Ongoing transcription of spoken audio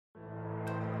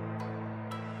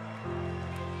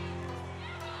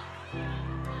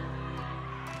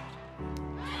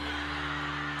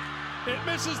It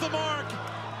misses the mark.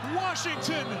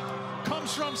 Washington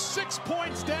comes from 6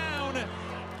 points down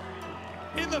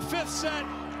in the 5th set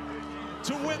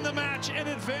to win the match and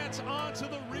advance on to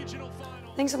the regional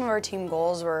final. I think some of our team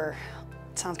goals were,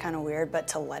 it sounds kind of weird, but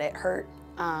to let it hurt.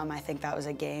 I think that was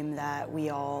a game that we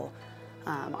all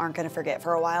aren't going to forget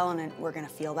for a while, and we're going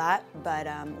to feel that, but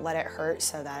let it hurt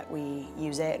so that we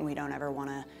use it and we don't ever want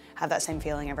to have that same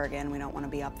feeling ever again. We don't want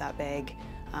to be up that big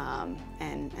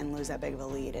and lose that big of a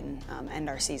lead and end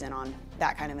our season on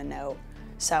that kind of a note.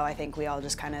 So I think we all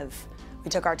just kind of, we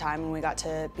took our time when we got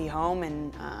to be home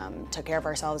and took care of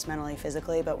ourselves mentally,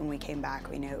 physically, but when we came back,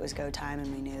 we knew it was go time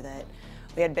and we knew that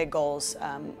we had big goals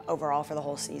overall for the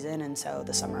whole season, and so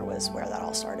the summer was where that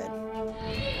all started.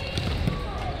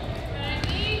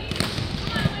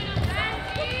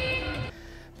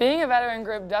 Being a veteran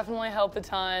group definitely helped a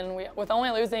ton. With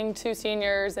only losing 2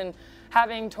 seniors and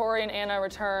having Tori and Anna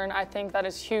return, I think that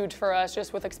is huge for us,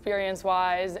 just with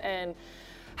experience-wise, and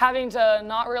having to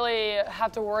not really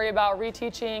have to worry about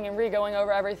reteaching and re-going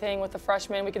over everything with the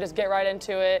freshmen. We could just get right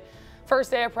into it.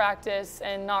 First day of practice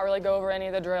and not really go over any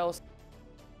of the drills.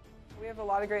 We have a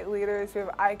lot of great leaders. We have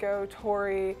Aiko,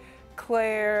 Tori,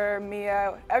 Claire,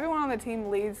 Mia. Everyone on the team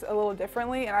leads a little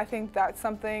differently, and I think that's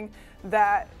something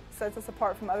that sets us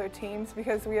apart from other teams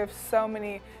because we have so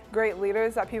many great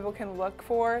leaders that people can look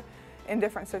for in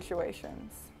different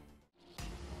situations.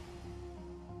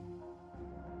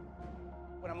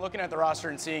 When I'm looking at the roster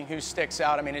and seeing who sticks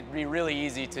out, I mean, it'd be really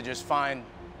easy to just find,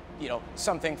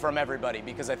 something from everybody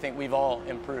because I think we've all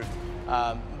improved.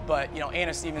 But,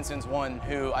 Anna Stevenson's one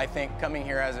who I think coming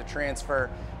here as a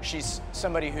transfer, she's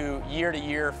somebody who year to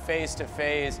year, phase to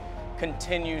phase,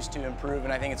 continues to improve,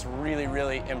 and I think it's really,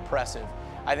 really impressive.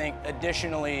 I think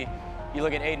additionally, you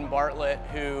look at Aiden Bartlett,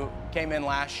 who came in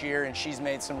last year, and she's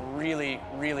made some really,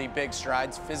 really big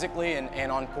strides physically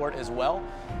and on court as well.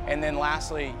 And then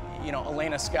lastly,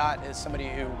 Elena Scott is somebody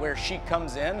who, where she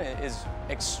comes in, is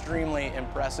extremely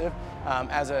impressive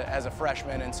as a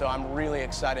freshman, and so I'm really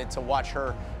excited to watch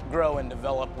her grow and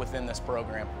develop within this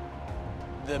program.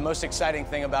 The most exciting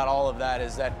thing about all of that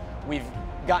is that we've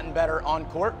gotten better on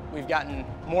court. We've gotten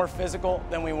more physical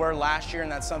than we were last year,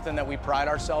 and that's something that we pride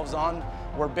ourselves on.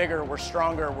 We're bigger, we're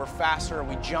stronger, we're faster,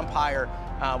 we jump higher,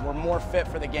 we're more fit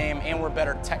for the game, and we're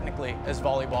better technically as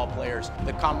volleyball players.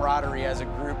 The camaraderie as a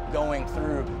group going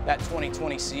through that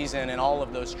 2020 season and all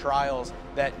of those trials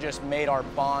that just made our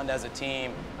bond as a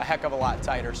team a heck of a lot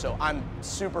tighter. So I'm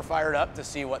super fired up to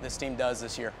see what this team does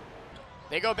this year.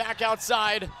 They go back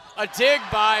outside. A dig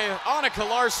by Annika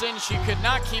Larson. She could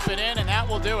not keep it in, and that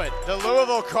will do it. The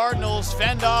Louisville Cardinals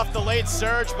fend off the late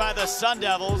surge by the Sun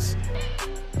Devils.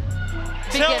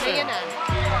 Beginning and end.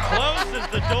 Closes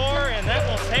the door, and that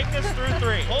will take us through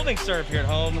 3. Holding serve here at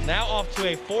home, now off to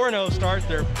a 4-0 start,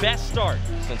 their best start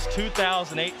since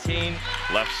 2018.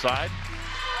 Left side,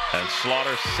 and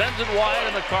Slaughter sends it wide,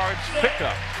 and the Cards pick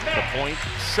up the point,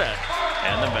 set,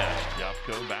 and the match.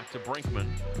 Yapko back to Brinkman.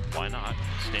 Why not?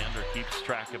 Stander keeps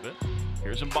track of it.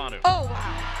 Here's Mbanu. Oh,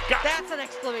 wow. That's an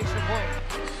exclamation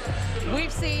point.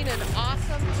 We've seen an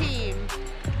awesome team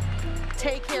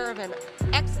take care of an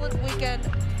excellent weekend,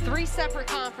 3 separate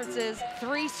conferences,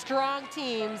 3 strong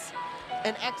teams.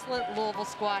 An excellent Louisville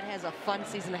squad has a fun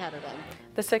season ahead of them.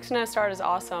 The 6-0 start is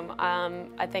awesome.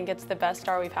 I think it's the best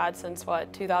start we've had since,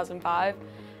 2005?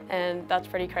 And that's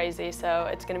pretty crazy, so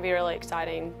it's going to be really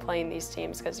exciting playing these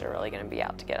teams because they're really going to be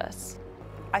out to get us.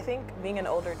 I think being an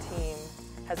older team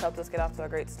has helped us get off to a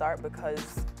great start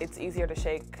because it's easier to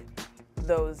shake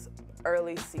those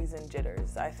early season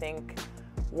jitters. I think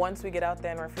once we get out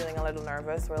there and we're feeling a little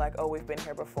nervous, we're like, oh, we've been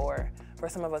here before. For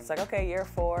some of us, like, okay, year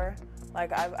 4,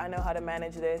 like I know how to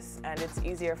manage this, and it's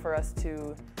easier for us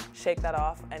to shake that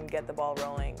off and get the ball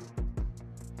rolling.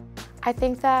 I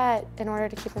think that in order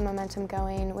to keep the momentum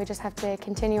going, we just have to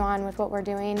continue on with what we're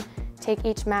doing, take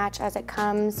each match as it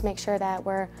comes, make sure that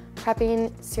we're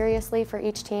prepping seriously for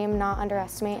each team, not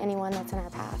underestimate anyone that's in our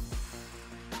path.